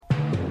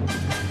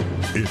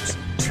It's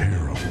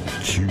Terrible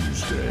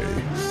Tuesday.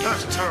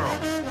 That's terrible.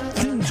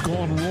 Things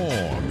gone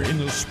wrong in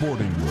the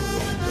sporting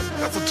world.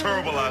 That's a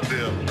terrible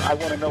idea. I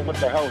want to know what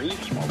the hell he's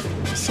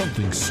smoking.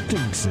 Something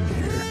stinks in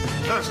here.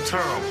 That's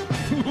terrible.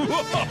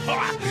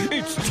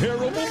 It's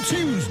Terrible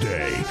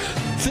Tuesday.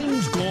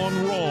 Things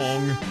gone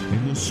wrong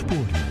in the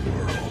sporting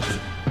world.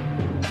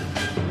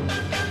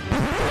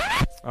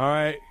 All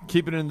right,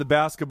 keeping it in the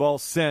basketball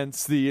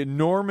sense, the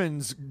Norman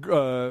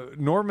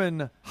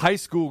High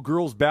School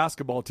girls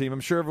basketball team, I'm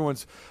sure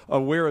everyone's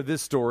aware of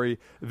this story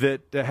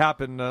that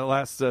happened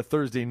last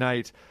Thursday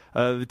night.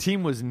 The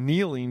team was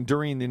kneeling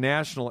during the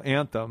national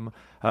anthem.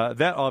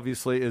 That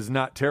obviously is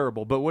not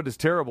terrible, but what is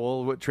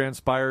terrible, what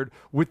transpired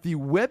with the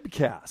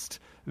webcast.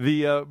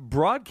 The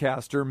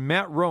broadcaster,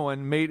 Matt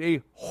Rowan, made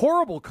a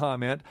horrible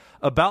comment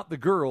about the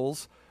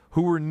girls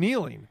who were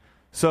kneeling.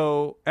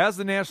 So as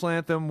the national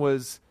anthem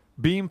was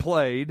being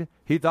played,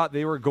 he thought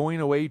they were going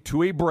away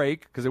to a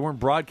break because they weren't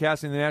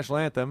broadcasting the national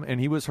anthem, and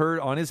he was heard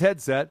on his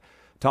headset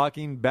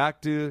talking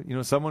back to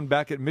someone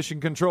back at Mission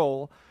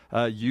Control,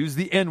 use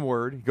the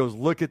N-word. He goes,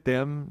 "Look at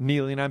them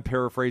kneeling." I'm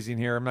paraphrasing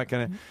here. I'm not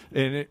going to,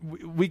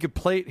 and we could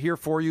play it here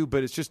for you,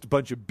 but it's just a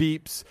bunch of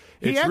beeps.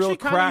 He it's actually real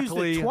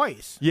crackly. Used it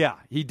twice. Yeah,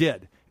 he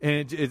did.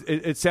 And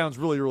it sounds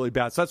really, really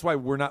bad. So that's why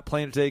we're not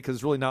playing it today, because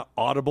it's really not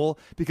audible,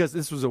 because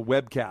this was a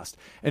webcast.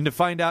 And to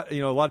find out,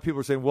 a lot of people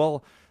are saying,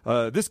 well,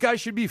 this guy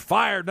should be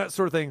fired, that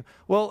sort of thing.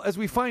 Well, as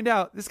we find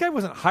out, this guy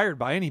wasn't hired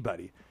by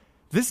anybody.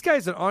 This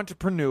guy's an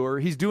entrepreneur.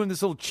 He's doing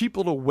this little cheap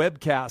little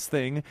webcast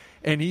thing,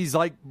 and he's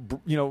like,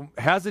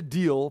 has a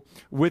deal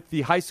with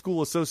the high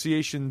school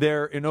association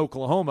there in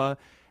Oklahoma.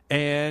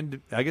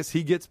 And I guess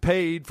he gets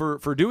paid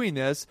for doing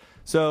this.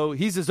 So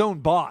he's his own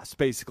boss,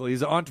 basically.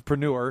 He's an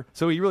entrepreneur.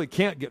 So he really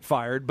can't get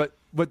fired. But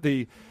what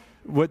the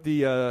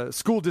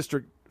school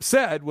district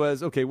said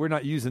was, okay, we're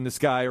not using this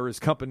guy or his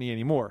company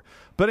anymore.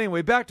 But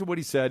anyway, back to what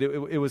he said.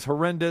 It was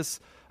horrendous,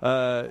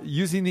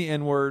 using the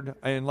N-word.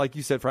 And like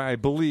you said, Frank, I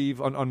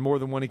believe on more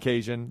than one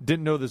occasion.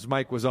 Didn't know this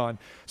mic was on.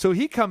 So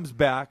he comes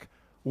back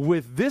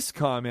with this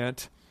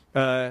comment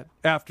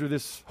after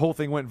this whole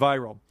thing went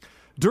viral.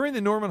 During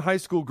the Norman High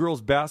School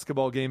girls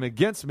basketball game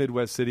against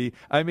Midwest City,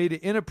 I made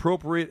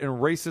inappropriate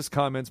and racist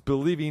comments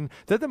believing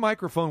that the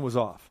microphone was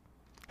off.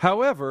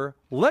 However,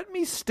 let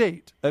me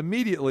state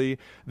immediately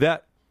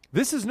that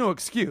this is no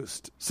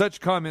excuse. Such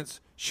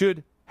comments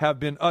should have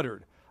been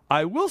uttered.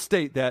 I will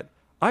state that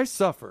I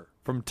suffer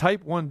from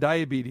type 1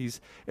 diabetes,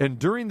 and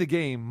during the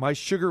game, my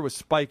sugar was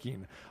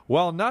spiking.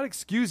 While not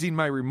excusing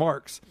my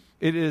remarks,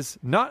 it is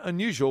not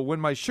unusual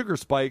when my sugar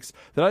spikes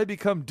that I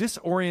become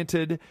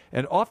disoriented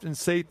and often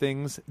say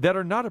things that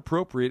are not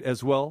appropriate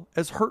as well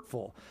as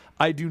hurtful.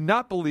 I do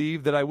not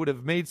believe that I would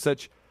have made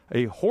such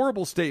a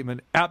horrible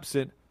statement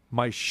absent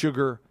my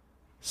sugar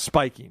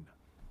spiking.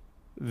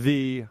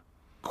 The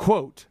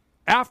quote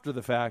after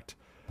the fact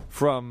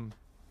from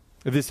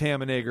this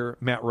ham and egger,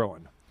 Matt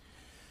Rowan.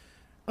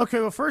 Okay,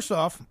 well, first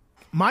off,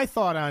 my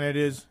thought on it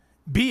is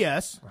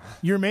BS.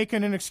 You're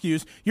making an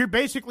excuse. You're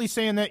basically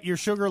saying that your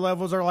sugar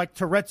levels are like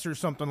Tourette's or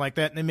something like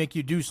that, and they make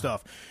you do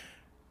stuff.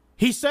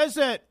 He says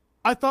that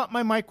I thought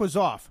my mic was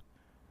off.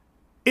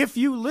 If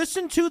you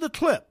listen to the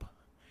clip,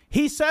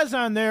 he says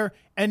on there,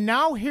 and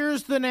now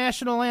here's the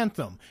national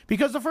anthem.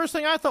 Because the first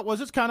thing I thought was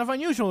it's kind of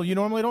unusual. You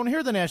normally don't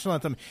hear the national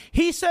anthem.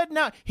 He said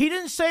now. He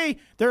didn't say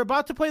they're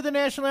about to play the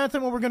national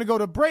anthem and we're going to go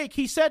to break.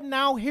 He said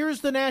now here's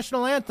the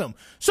national anthem.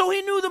 So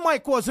he knew the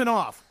mic wasn't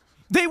off.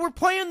 They were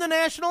playing the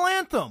national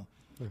anthem.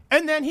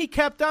 And then he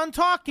kept on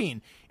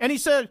talking. And he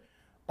said,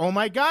 oh,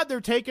 my God,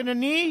 they're taking a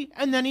knee.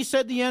 And then he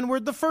said the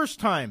N-word the first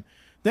time.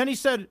 Then he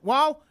said,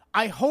 well,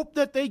 I hope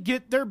that they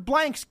get their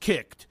blanks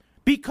kicked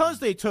because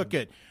they took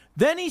it.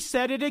 Then he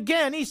said it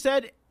again. He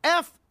said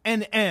F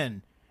and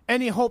N.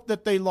 And he hoped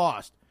that they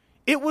lost.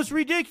 It was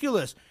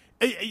ridiculous.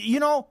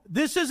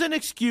 This is an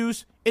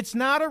excuse. It's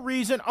not a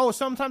reason. Oh,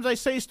 sometimes I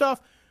say stuff.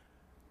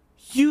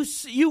 You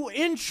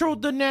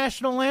introed the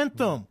national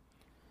anthem.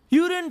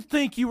 You didn't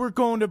think you were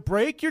going to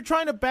break. You're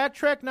trying to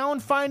backtrack now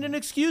and find an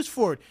excuse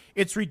for it.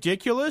 It's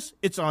ridiculous.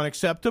 It's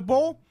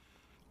unacceptable.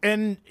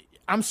 And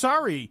I'm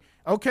sorry.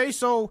 Okay,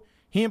 so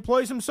he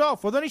employs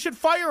himself. Well, then he should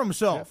fire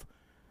himself. Yep.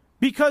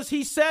 Because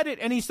he said it,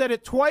 and he said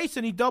it twice,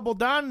 and he doubled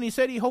down, and he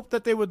said he hoped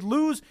that they would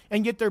lose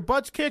and get their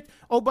butts kicked.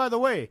 Oh, by the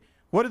way,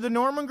 what did the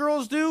Norman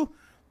girls do?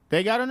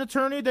 They got an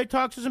attorney. They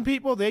talked to some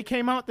people. They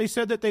came out. They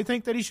said that they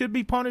think that he should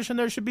be punished and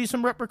there should be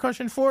some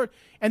repercussion for it.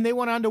 And they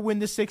went on to win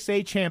the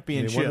 6A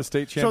championship. They won the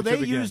state championship.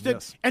 So they used it.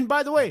 Yes. And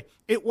by the way,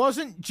 it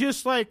wasn't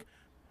just like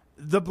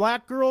the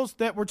black girls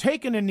that were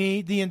taking a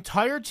knee. The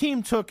entire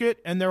team took it,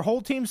 and their whole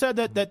team said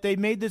that they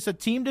made this a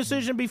team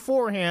decision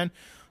beforehand.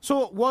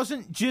 So it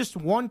wasn't just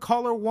one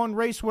color, one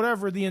race,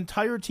 whatever. The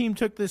entire team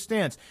took this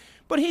stance.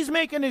 But he's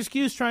making an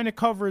excuse trying to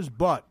cover his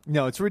butt.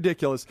 No, it's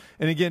ridiculous.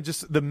 And again,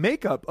 just the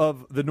makeup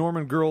of the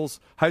Norman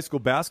girls high school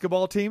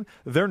basketball team,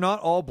 they're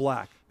not all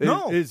black.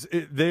 No.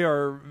 They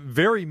are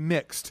very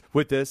mixed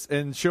with this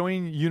and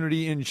showing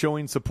unity and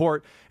showing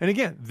support. And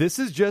again, this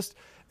is just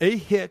a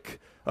hick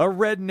a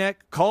redneck,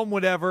 call him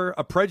whatever,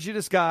 a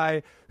prejudiced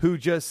guy who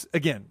just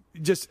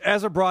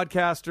as a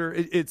broadcaster,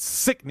 it's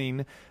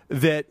sickening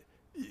that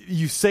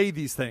you say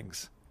these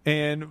things.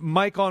 And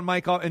mic on,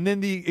 mic off, and then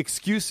the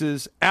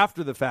excuses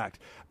after the fact.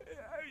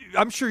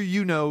 I'm sure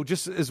you know,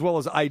 just as well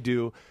as I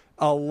do,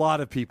 a lot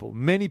of people,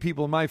 many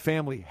people in my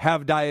family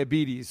have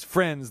diabetes,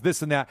 friends,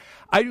 this and that.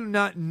 I do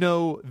not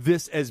know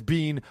this as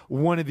being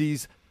one of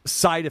these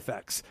side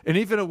effects. And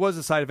even if it was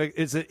a side effect,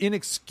 it's an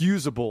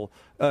inexcusable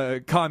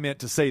comment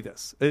to say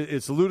this.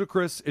 It's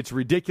ludicrous. It's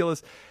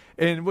ridiculous.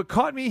 And what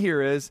caught me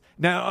here is,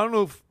 now I don't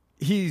know if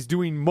he's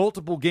doing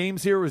multiple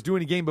games here, was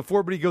doing a game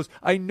before, but he goes,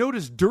 I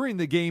noticed during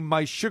the game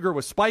my sugar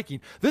was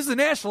spiking. This is the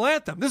national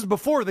anthem. This is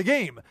before the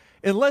game.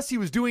 Unless he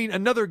was doing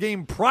another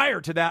game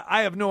prior to that,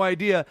 I have no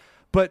idea.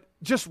 But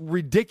just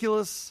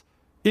ridiculous,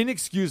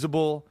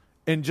 inexcusable,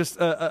 and just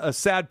a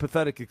sad,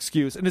 pathetic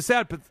excuse. And a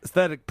sad,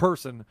 pathetic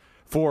person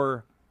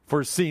for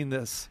seeing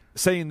this,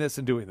 saying this,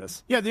 and doing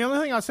this. Yeah, the only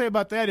thing I'll say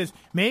about that is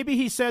maybe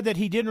he said that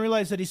he didn't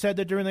realize that he said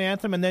that during the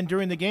anthem, and then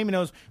during the game he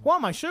knows,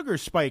 well, my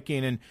sugar's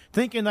spiking, and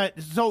thinking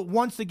that, so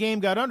once the game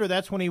got under,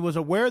 that's when he was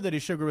aware that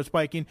his sugar was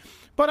spiking.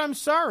 But I'm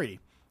sorry.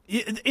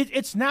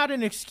 It's not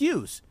an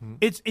excuse.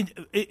 It's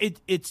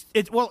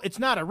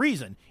not a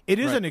reason. It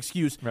is an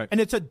excuse, and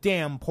it's a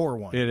damn poor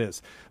one. It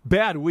is.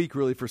 Bad week,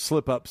 really, for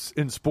slip-ups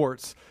in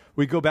sports.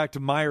 We go back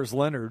to Myers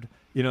Leonard,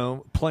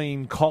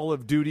 playing Call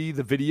of Duty,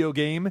 the video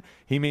game.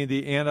 He made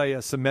the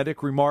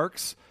anti-Semitic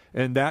remarks,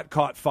 and that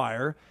caught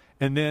fire.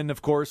 And then,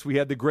 of course, we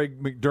had the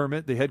Greg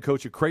McDermott, the head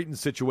coach of Creighton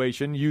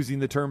situation, using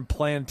the term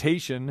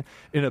plantation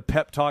in a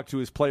pep talk to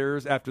his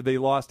players after they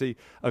lost a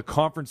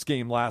conference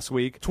game last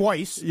week.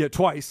 Twice. Yeah,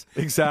 twice.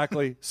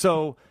 Exactly.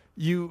 So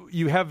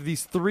you have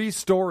these three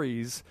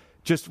stories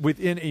just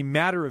within a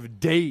matter of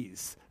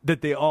days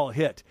that they all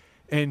hit.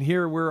 And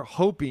here we're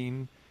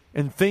hoping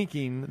and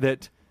thinking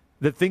that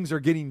things are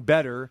getting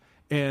better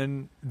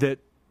and that,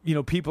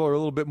 people are a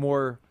little bit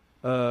more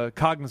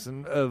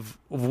cognizant of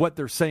what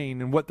they're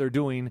saying and what they're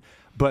doing.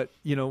 But,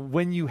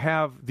 when you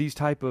have these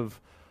type of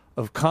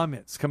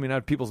comments coming out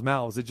of people's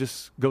mouths, it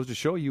just goes to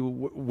show you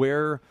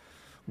where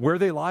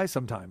they lie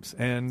sometimes.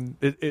 And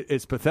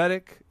it's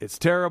pathetic. It's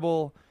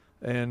terrible.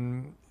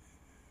 And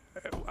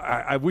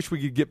I wish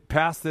we could get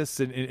past this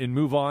and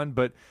move on,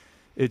 but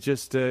it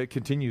just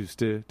continues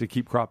to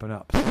keep cropping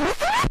up.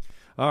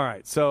 All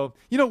right. So,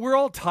 we're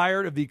all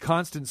tired of the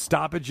constant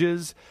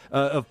stoppages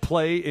of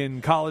play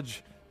in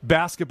college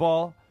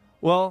basketball.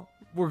 Well,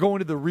 we're going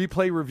to the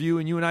replay review,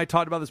 and you and I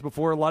talked about this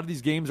before. A lot of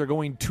these games are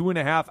going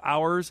 2.5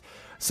 hours.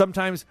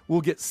 Sometimes we'll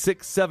get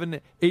 6,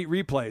 7, 8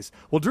 replays.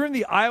 Well, during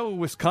the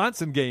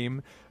Iowa-Wisconsin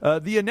game,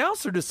 the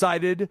announcer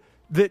decided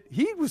that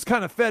he was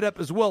kind of fed up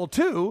as well,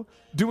 too,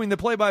 doing the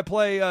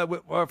play-by-play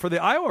for the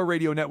Iowa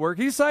radio network.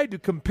 He decided to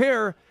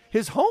compare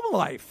his home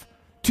life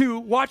to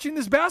watching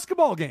this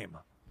basketball game.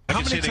 I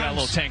can see they got a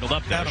little tangled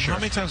up there. Adam, how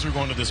many times are we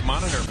going to this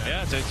monitor, man?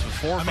 Yeah, it's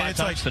 4 or 5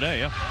 times today,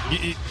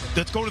 yeah.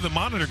 Let's go to the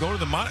monitor,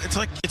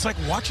 It's like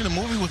watching a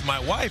movie with my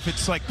wife.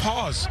 It's like,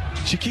 pause.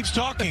 She keeps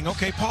talking.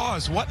 Okay,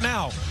 pause. What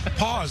now?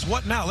 Pause.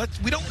 What now?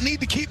 We don't need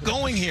to keep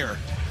going here.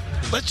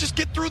 Let's just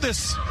get through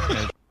this.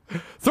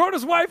 Throwing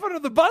his wife under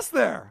the bus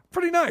there.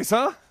 Pretty nice,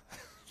 huh?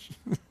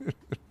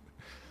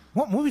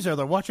 What movies are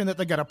they watching that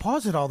they got to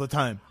pause it all the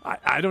time?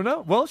 I don't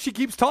know. Well, she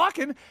keeps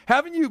talking.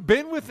 Haven't you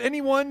been with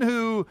anyone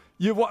who,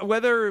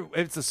 whether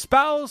it's a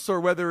spouse or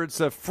whether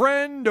it's a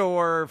friend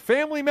or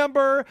family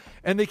member,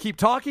 and they keep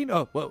talking?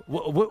 Oh,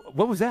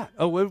 what was that?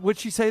 Oh, what'd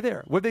she say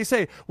there? What'd they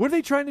say? What are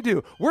they trying to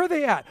do? Where are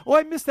they at? Oh,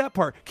 I missed that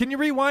part. Can you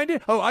rewind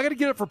it? Oh, I got to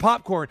get up for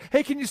popcorn.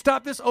 Hey, can you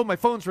stop this? Oh, my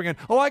phone's ringing.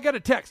 Oh, I got a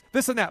text.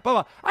 This and that. Blah,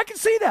 blah. I can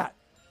see that.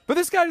 But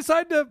this guy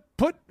decided to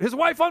put his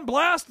wife on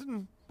blast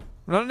and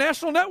on a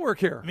national network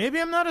here. Maybe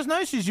I'm not as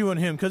nice as you and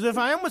him, because if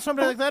I am with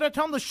somebody like that, I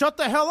tell them to shut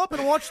the hell up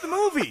and watch the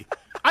movie.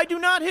 I do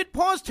not hit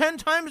pause 10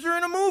 times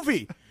during a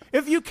movie.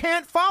 If you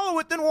can't follow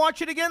it, then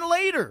watch it again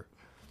later.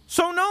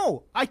 So,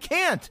 no, I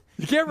can't.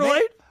 You can't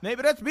relate?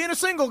 Maybe that's being a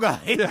single guy.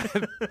 Yeah,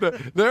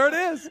 there it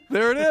is.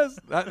 There it is.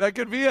 That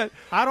could be it.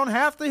 I don't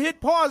have to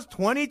hit pause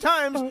 20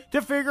 times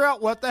to figure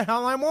out what the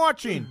hell I'm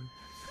watching.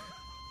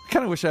 I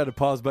kind of wish I had a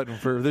pause button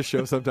for this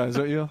show sometimes,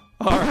 don't you?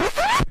 All right.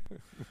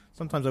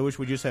 Sometimes I wish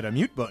we just had a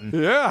mute button.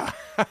 Yeah.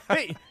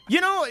 Hey,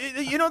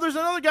 there's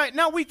another guy.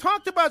 Now, we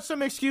talked about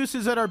some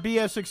excuses that are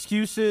BS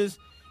excuses,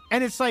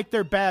 and it's like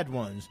they're bad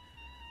ones.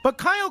 But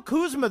Kyle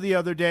Kuzma the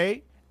other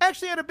day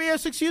actually had a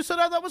BS excuse that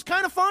I thought was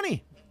kind of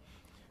funny.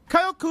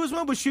 Kyle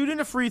Kuzma was shooting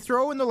a free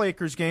throw in the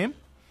Lakers game,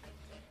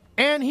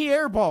 and he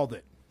airballed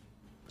it.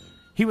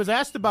 He was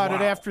asked about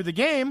it after the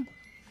game,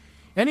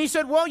 and he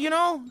said, well,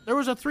 there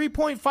was a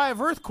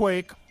 3.5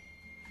 earthquake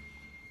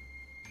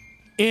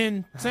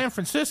in San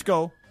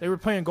Francisco. They were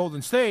playing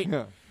Golden State.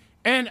 Yeah.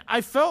 And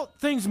I felt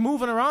things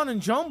moving around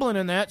and jumbling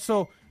in that,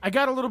 so I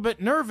got a little bit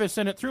nervous,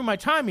 and it threw my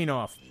timing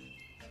off.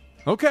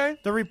 Okay.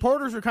 The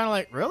reporters were kind of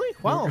like, really?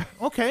 Wow,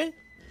 okay.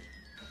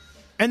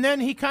 And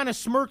then he kind of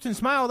smirked and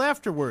smiled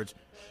afterwards.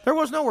 There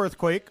was no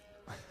earthquake.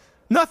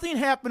 Nothing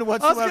happened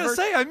whatsoever. I was going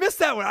to say, I missed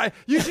that one.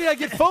 Usually I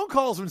get phone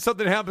calls when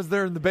something happens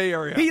there in the Bay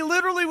Area. He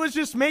literally was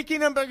just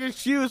making an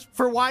excuse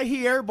for why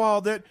he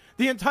airballed it.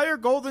 The entire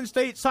Golden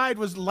State side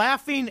was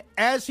laughing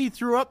as he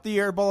threw up the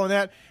airball and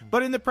that.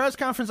 But in the press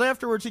conference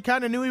afterwards, he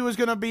kind of knew he was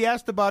going to be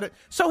asked about it.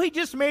 So he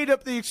just made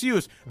up the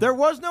excuse. There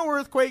was no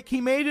earthquake. He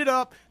made it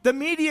up. The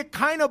media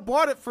kind of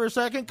bought it for a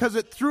second because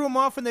it threw him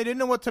off and they didn't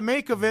know what to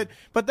make of it.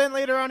 But then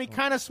later on, he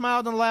kind of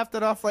smiled and laughed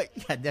it off like,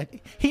 yeah,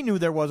 he knew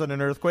there wasn't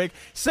an earthquake.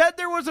 Said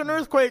there was an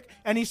earthquake,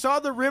 and he saw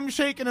the rim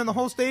shaking and the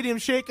whole stadium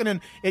shaking,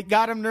 and it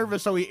got him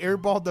nervous, so he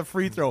airballed the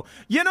free throw.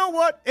 You know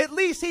what? At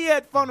least he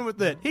had fun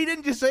with it. He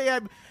didn't just say,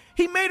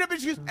 he made up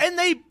excuse, and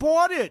they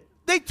bought it.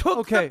 They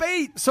took the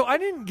bait. So I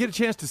didn't get a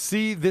chance to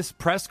see this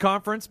press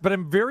conference, but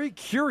I'm very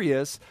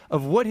curious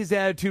of what his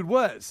attitude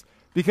was.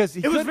 Because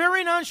it was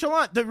very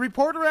nonchalant. The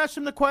reporter asked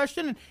him the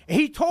question, and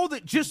he told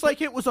it just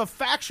like it was a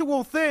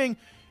factual thing.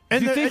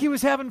 And do you think he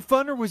was having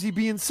fun, or was he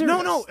being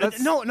serious?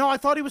 No. I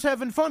thought he was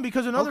having fun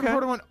because another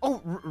reporter went,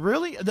 "Oh,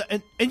 really?"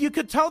 And you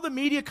could tell the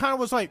media kind of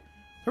was like,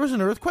 there was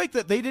an earthquake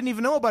that they didn't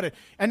even know about it.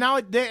 And now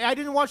I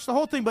didn't watch the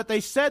whole thing, but they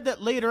said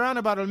that later on,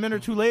 about a minute or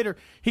two later,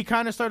 he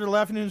kind of started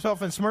laughing to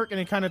himself and smirking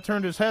and kind of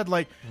turned his head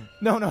like,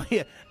 no,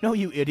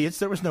 you idiots.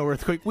 There was no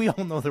earthquake. We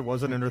all know there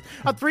wasn't an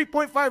earthquake. A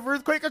 3.5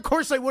 earthquake? Of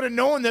course they would have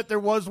known that there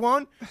was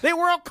one. They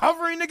were out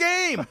covering the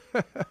game.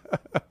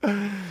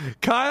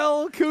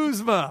 Kyle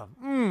Kuzma,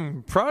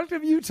 product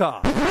of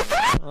Utah.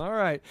 All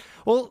right.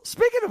 Well,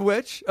 speaking of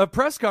which, of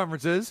press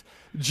conferences,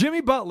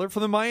 Jimmy Butler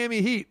from the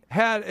Miami Heat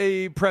had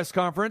a press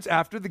conference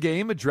after the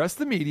game, addressed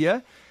the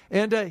media,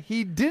 and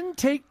he didn't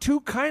take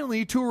too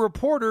kindly to a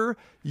reporter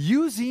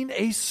using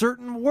a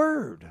certain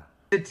word.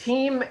 The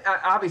team,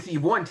 obviously,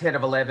 you've won 10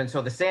 of 11,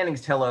 so the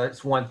standings tell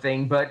us one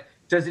thing, but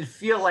does it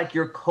feel like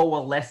you're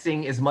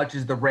coalescing as much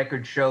as the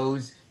record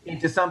shows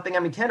into something? I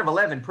mean, 10 of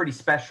 11, pretty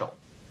special.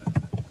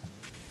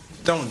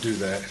 Don't do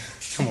that.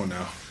 Come on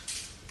now.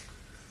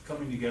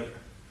 Coming together.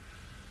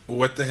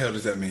 What the hell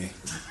does that mean?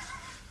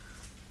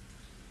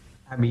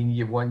 I mean,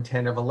 you won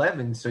 10 of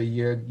 11, so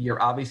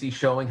you're obviously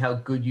showing how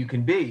good you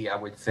can be, I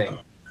would think.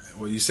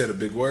 Well, you said a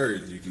big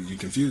word. You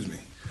confused me.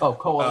 Oh,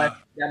 coalescing.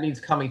 That means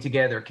coming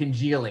together,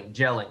 congealing,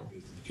 gelling.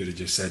 You could have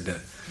just said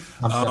that.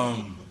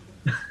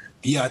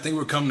 Yeah, I think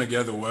we're coming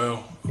together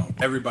well.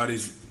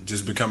 Everybody's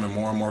just becoming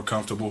more and more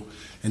comfortable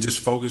and just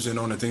focusing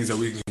on the things that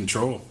we can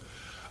control.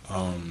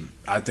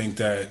 I think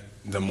that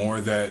the more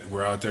that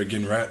we're out there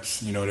getting reps,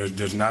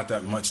 there's not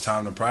that much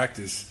time to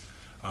practice,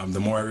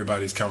 the more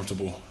everybody's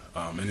comfortable.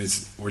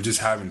 And we're just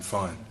having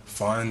fun.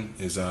 Fun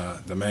is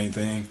the main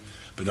thing,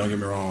 but don't get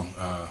me wrong,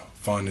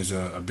 fun is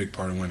a big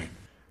part of winning.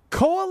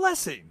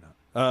 Coalescing.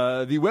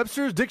 The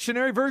Webster's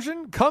Dictionary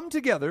version, come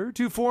together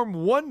to form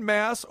one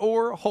mass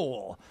or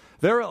whole.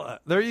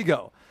 There you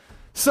go.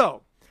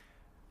 So,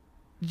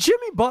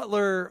 Jimmy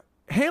Butler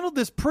handled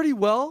this pretty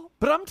well,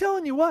 but I'm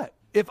telling you what,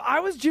 if I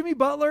was Jimmy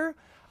Butler,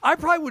 I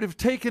probably would have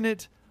taken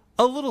it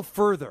a little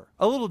further,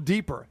 a little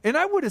deeper. And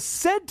I would have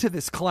said to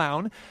this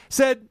clown,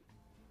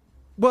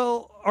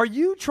 well, are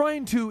you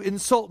trying to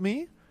insult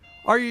me?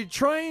 Are you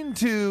trying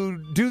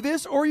to do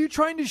this? Or are you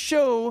trying to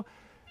show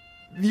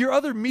your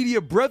other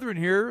media brethren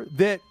here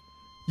that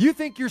you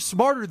think you're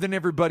smarter than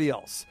everybody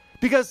else?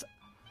 Because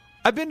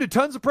I've been to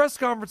tons of press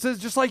conferences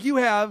just like you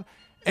have,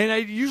 and I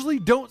usually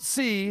don't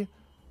see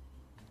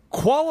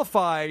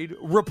qualified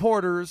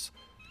reporters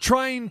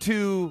trying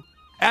to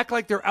act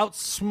like they're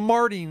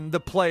outsmarting the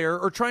player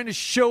or trying to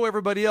show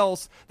everybody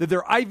else that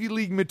they're Ivy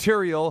League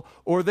material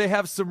or they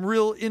have some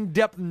real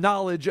in-depth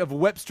knowledge of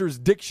Webster's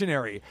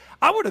Dictionary.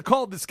 I would have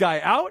called this guy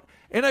out,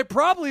 and I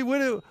probably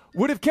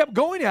would have kept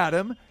going at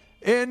him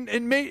and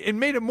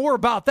made it more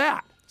about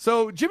that.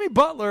 So Jimmy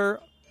Butler,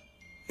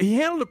 he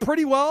handled it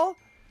pretty well.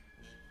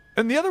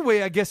 And the other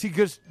way, I guess he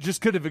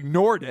just could have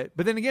ignored it.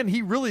 But then again,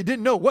 he really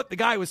didn't know what the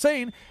guy was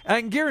saying. And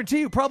I can guarantee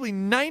you probably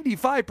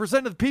 95%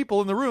 of the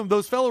people in the room,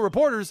 those fellow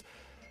reporters,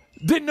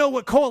 didn't know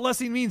what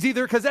coalescing means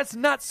either, because that's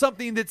not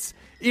something that's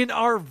in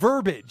our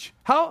verbiage.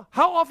 How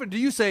often do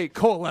you say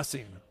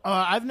coalescing?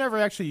 I've never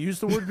actually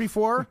used the word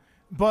before,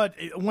 but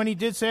when he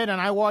did say it, and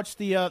I watched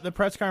the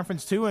press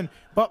conference too, and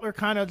Butler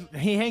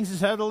he hangs his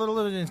head a little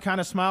bit and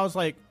kind of smiles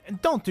like,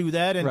 don't do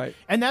that. And right.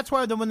 And that's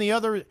why when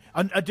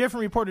a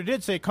different reporter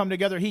did say come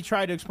together, he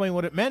tried to explain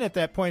what it meant at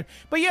that point.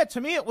 But yeah, to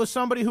me, it was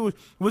somebody who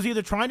was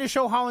either trying to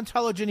show how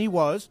intelligent he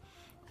was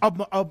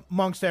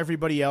amongst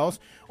everybody else,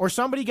 or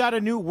somebody got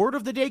a new word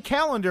of the day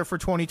calendar for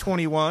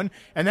 2021,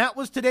 and that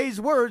was today's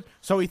word,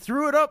 so he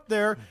threw it up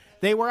there.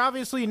 They were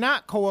obviously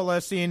not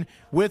coalescing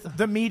with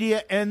the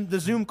media and the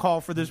Zoom call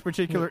for this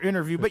particular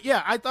interview. But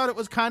yeah, I thought it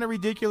was kind of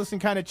ridiculous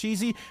and kind of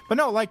cheesy. But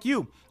no, like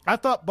you, I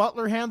thought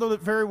Butler handled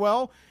it very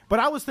well. But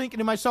I was thinking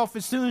to myself,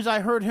 as soon as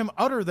I heard him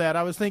utter that,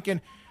 I was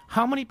thinking,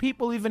 how many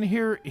people even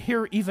here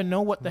even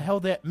know what the hell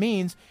that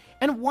means?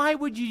 And why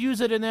would you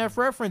use it in that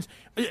reference?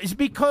 It's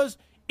because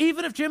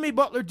even if Jimmy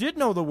Butler did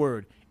know the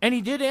word and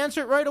he did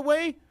answer it right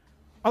away,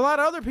 a lot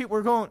of other people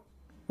were going,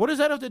 What does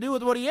that have to do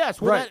with what he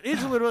asked? Well, Right. that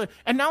is literally.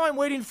 And now I'm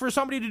waiting for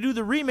somebody to do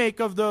the remake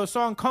of the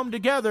song "Come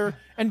Together"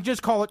 and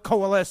just call it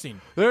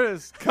coalescing. There it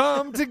is.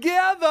 Come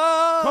together.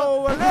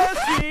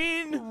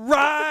 Coalescing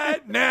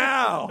right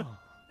now.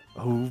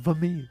 Over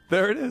me.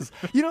 There it is.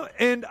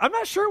 And I'm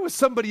not sure it was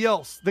somebody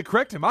else that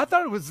corrected him. I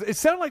thought it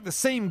sounded like the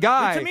same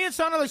guy. To me, it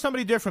sounded like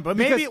somebody different, but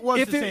Because maybe it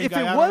was the same if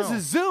guy. it I was don't know.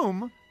 a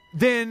Zoom,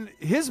 then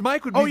his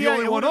mic would be the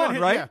only it one would've on,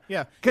 been right?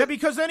 Yeah,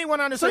 because then he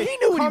went on to So say, he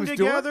knew what he come was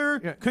together,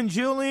 doing. Yeah.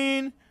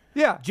 congealing,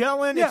 Yeah.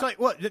 gelling. Yeah. It's like,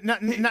 what?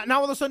 Now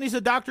all of a sudden he's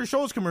a Dr.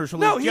 Scholl's commercial.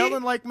 No, He's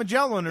gelling like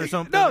Magellan or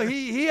something. No,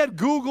 he had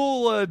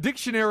Google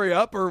Dictionary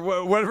up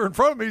or whatever in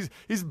front of him.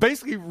 He's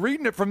basically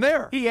reading it from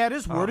there. He had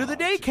his word of the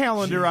day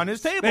calendar on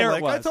his table, There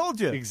like it was. I told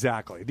you.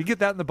 Exactly. Did you get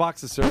that in the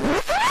box of cereal?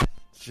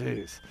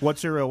 Jeez. What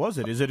cereal was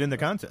it? Is it in the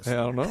contest? I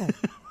don't know.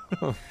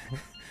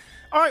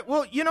 All right,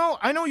 well,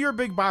 I know you're a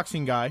big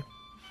boxing guy,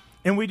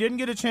 and we didn't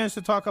get a chance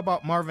to talk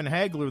about Marvin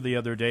Hagler the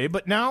other day,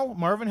 but now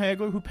Marvin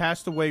Hagler, who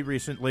passed away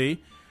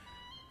recently,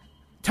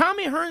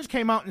 Tommy Hearns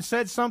came out and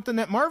said something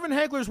that Marvin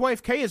Hagler's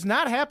wife, Kay, is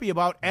not happy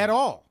about at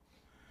all.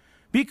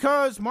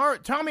 Because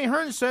Tommy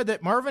Hearns said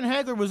that Marvin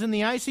Hagler was in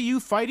the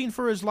ICU fighting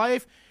for his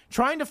life,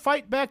 trying to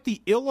fight back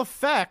the ill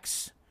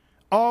effects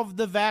of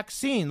the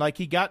vaccine. Like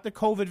he got the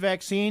COVID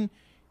vaccine,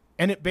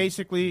 and it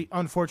basically,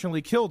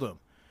 unfortunately, killed him.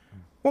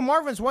 Well,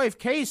 Marvin's wife,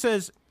 Kay,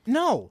 says,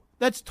 no,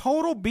 that's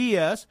total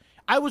BS.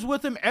 I was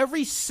with him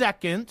every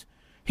second.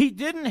 He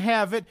didn't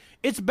have it.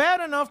 It's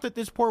bad enough that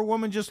this poor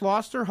woman just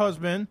lost her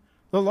husband,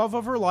 the love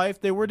of her life.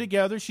 They were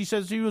together. She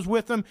says he was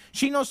with him.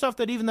 She knows stuff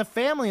that even the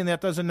family in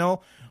that doesn't know.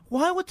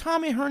 Why would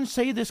Tommy Hearns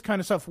say this kind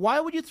of stuff? Why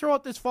would you throw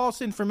out this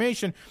false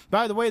information?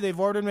 By the way, they've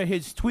ordered him.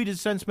 His tweet has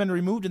since been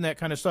removed and that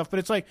kind of stuff. But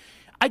it's like,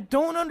 I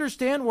don't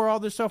understand where all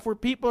this stuff, where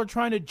people are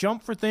trying to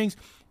jump for things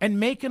and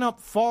making up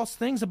false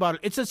things about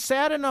it. It's a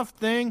sad enough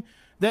thing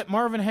that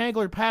Marvin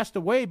Hagler passed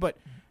away, but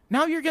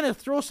now you're going to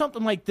throw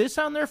something like this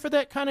on there for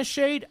that kind of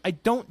shade? I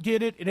don't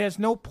get it. It has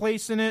no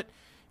place in it.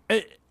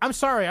 I'm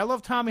sorry. I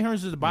love Tommy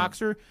Hearns as a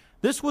boxer.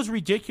 This was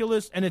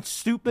ridiculous, and it's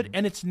stupid,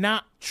 and it's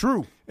not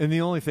true. And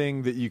the only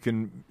thing that you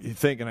can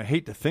think, and I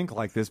hate to think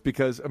like this,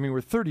 because,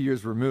 we're 30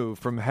 years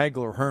removed from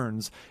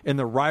Hagler-Hearns and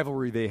the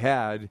rivalry they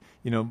had,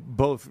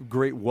 both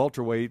great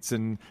welterweights,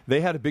 and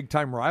they had a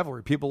big-time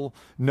rivalry. People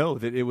know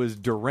that it was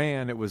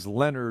Duran, it was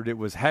Leonard, it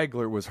was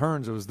Hagler, it was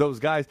Hearns, it was those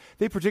guys.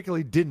 They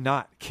particularly did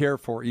not care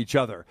for each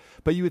other.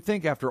 But you would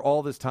think after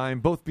all this time,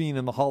 both being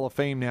in the Hall of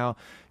Fame now,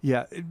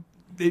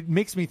 it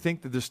makes me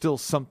think that there's still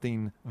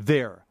something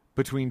there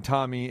between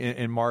Tommy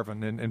and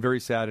Marvin, and very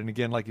sad. And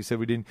again, like you said,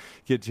 we didn't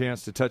get a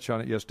chance to touch on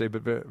it yesterday,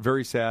 but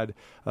very sad.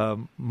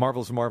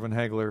 Marvelous Marvin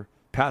Hagler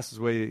passes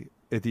away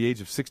at the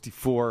age of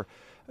 64,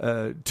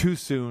 too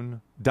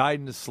soon, died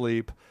in his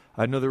sleep.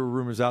 I know there were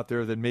rumors out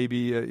there that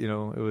maybe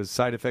it was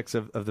side effects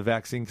of the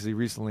vaccine because he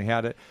recently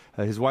had it.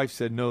 His wife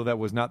said no, that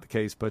was not the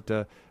case, but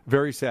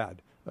very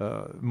sad.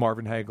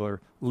 Marvin Hagler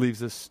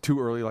leaves us too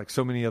early, like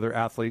so many other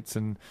athletes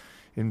and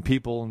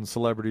people and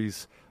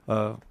celebrities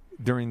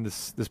during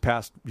this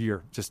past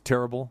year. Just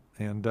terrible,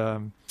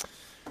 and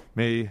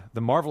may the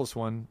marvelous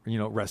one,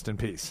 rest in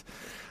peace.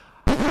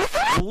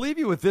 We'll leave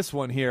you with this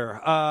one here.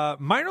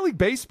 Minor League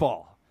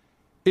Baseball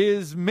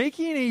is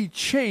making a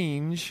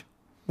change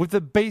with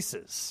the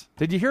bases.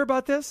 Did you hear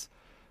about this?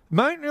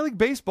 Minor League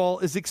Baseball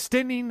is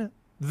extending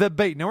the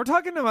base. Now, we're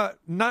talking about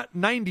not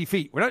 90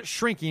 feet. We're not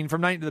shrinking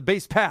from 90 to the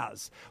base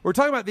paths. We're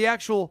talking about the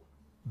actual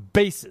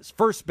bases.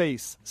 First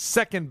base,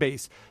 second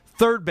base,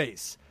 third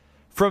base.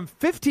 From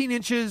 15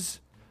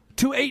 inches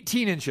to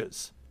 18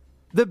 inches.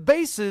 The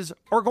bases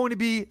are going to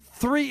be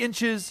 3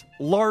 inches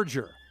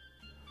larger.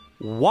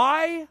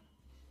 Why?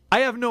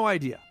 I have no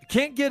idea.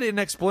 Can't get an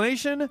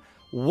explanation.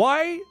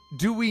 Why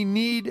do we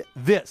need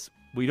this?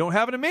 We don't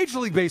have it in Major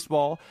League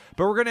Baseball,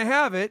 but we're going to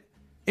have it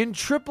in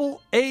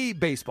Triple A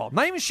baseball.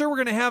 Not even sure we're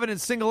going to have it in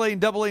Single A and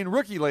Double A and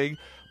Rookie League,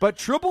 but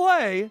Triple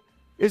A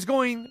is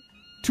going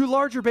to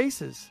larger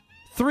bases.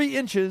 3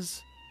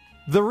 inches.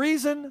 The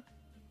reason?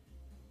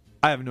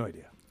 I have no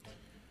idea.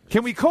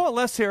 Can we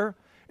coalesce here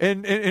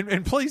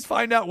and please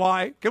find out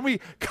why? Can we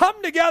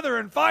come together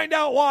and find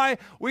out why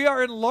we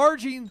are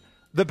enlarging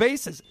the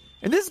bases?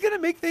 And this is going to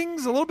make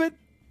things a little bit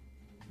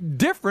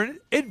different.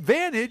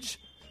 Advantage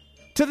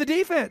to the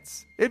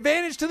defense.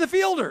 Advantage to the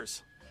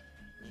fielders.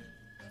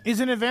 Is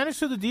an advantage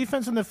to the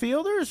defense and the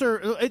fielders?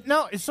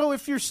 No, so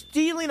if you're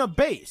stealing a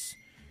base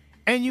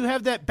and you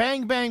have that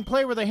bang-bang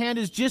play where the hand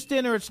is just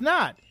in or it's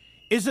not,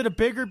 is it a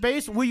bigger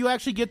base? Will you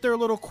actually get there a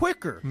little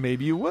quicker?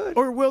 Maybe you would.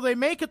 Or will they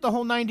make it the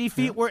whole 90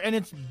 feet and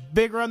it's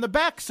bigger on the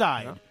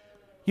backside?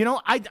 Yeah.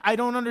 I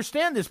don't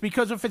understand this,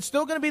 because if it's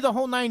still going to be the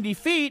whole 90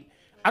 feet,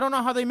 I don't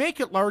know how they make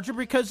it larger,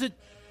 because it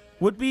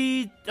would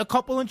be a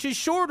couple inches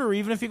shorter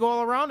even if you go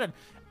all around it.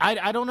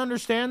 I don't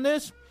understand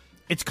this.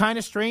 It's kind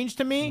of strange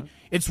to me.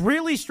 It's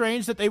really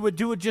strange that they would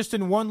do it just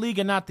in one league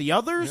and not the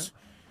others.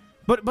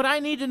 But I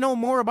need to know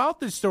more about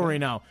this story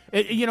now.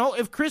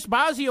 If Chris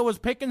Bosio was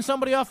picking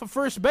somebody off of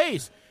first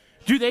base,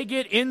 Do they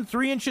get in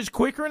 3 inches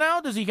quicker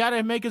now? Does he got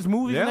to make his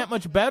move even that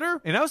much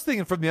better? And I was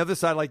thinking from the other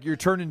side, like you're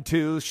turning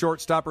 2,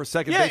 shortstop or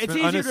second baseman, it's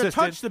easier unassisted. to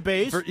touch the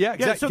base.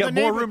 Exactly. So Get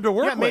more room to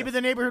work with. Maybe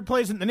the neighborhood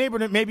plays in the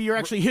neighborhood. Maybe you're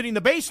actually hitting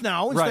the base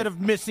now instead of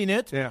missing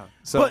it. Yeah.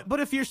 So, but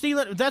if you're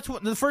stealing, that's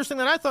what the first thing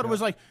that I thought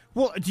was like.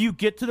 Well, do you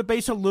get to the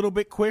base a little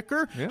bit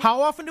quicker? Yeah.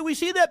 How often do we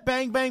see that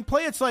bang bang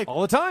play? It's like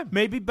all the time.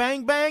 Maybe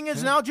bang bang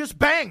is now just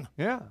bang.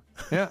 Yeah.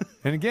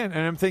 And again,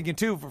 and I'm thinking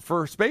too, for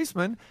first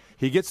baseman,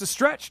 he gets a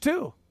stretch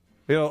too,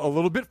 a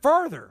little bit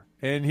farther.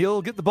 And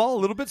he'll get the ball a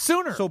little bit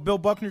sooner. So Bill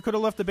Buckner could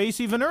have left the base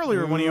even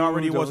earlier when he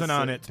already wasn't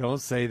on it. Don't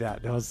say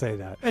that. Don't say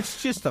that.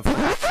 It's just a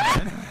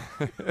fact,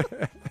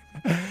 man.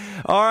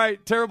 All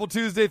right, Terrible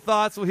Tuesday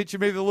thoughts. We'll hit you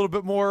maybe a little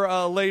bit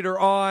more later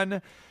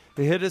on.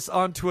 Hit us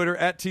on Twitter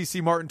at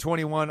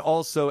TCMartin21,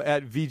 also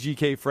at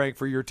VGK Frank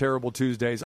for your Terrible Tuesdays.